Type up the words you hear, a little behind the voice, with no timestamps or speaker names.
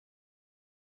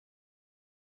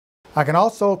I can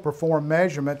also perform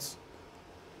measurements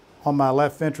on my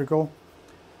left ventricle.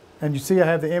 And you see I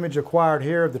have the image acquired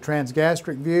here of the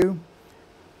transgastric view.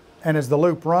 And as the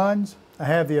loop runs, I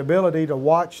have the ability to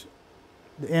watch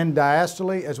the end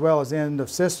diastole as well as end of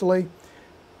systole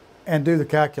and do the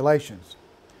calculations.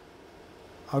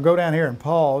 I'll go down here and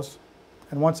pause.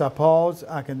 And once I pause,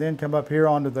 I can then come up here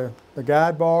onto the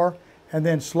guide bar and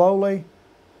then slowly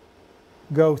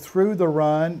go through the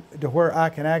run to where I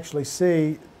can actually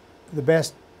see the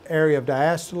best area of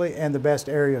diastole and the best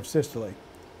area of systole.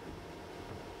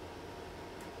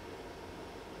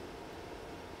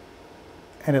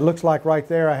 And it looks like right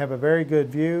there I have a very good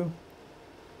view.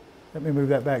 Let me move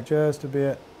that back just a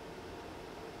bit.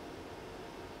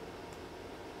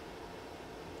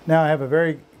 Now I have a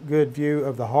very good view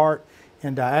of the heart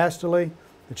in diastole.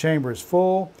 The chamber is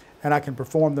full and I can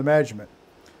perform the measurement.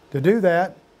 To do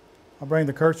that, I'll bring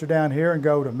the cursor down here and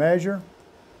go to measure.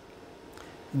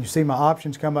 And you see my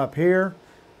options come up here,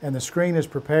 and the screen is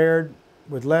prepared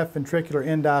with left ventricular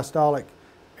end diastolic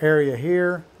area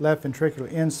here, left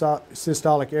ventricular end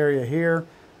systolic area here,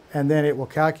 and then it will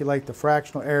calculate the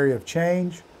fractional area of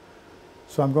change.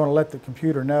 So I'm going to let the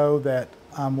computer know that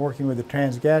I'm working with the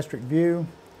transgastric view,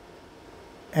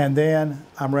 and then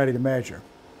I'm ready to measure.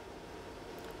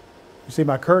 You see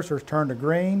my cursor's turned to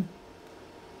green,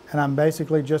 and I'm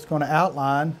basically just going to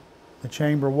outline the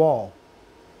chamber wall.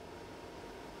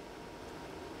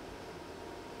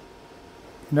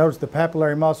 Notice the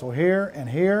papillary muscle here and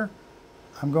here.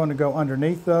 I'm going to go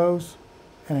underneath those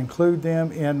and include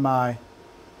them in my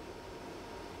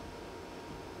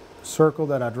circle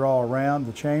that I draw around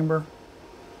the chamber.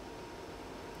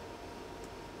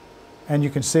 And you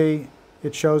can see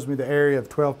it shows me the area of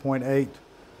 12.8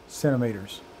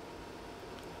 centimeters.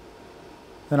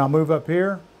 Then I'll move up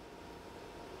here,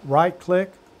 right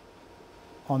click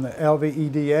on the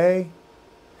LVEDA,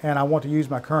 and I want to use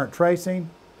my current tracing.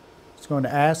 It's going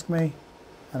to ask me,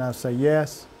 and I'll say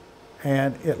yes,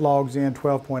 and it logs in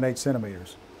 12.8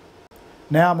 centimeters.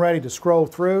 Now I'm ready to scroll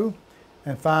through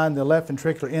and find the left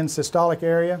ventricular end systolic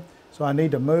area. So I need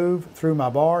to move through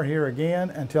my bar here again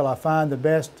until I find the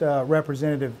best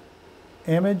representative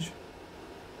image.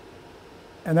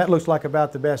 And that looks like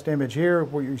about the best image here,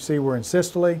 where you see we're in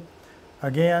systole.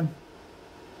 Again,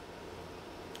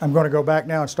 I'm going to go back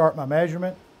now and start my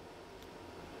measurement.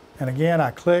 And again,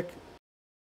 I click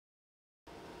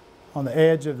on the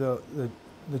edge of the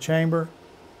chamber,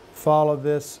 follow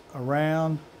this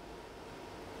around.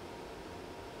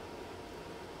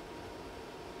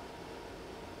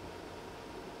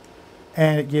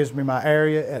 And it gives me my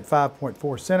area at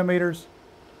 5.4 centimeters.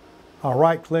 I'll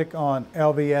right click on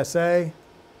LVSA,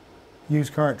 use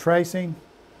current tracing,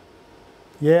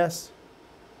 yes,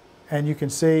 and you can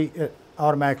see it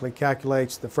automatically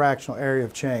calculates the fractional area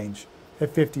of change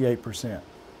at 58%.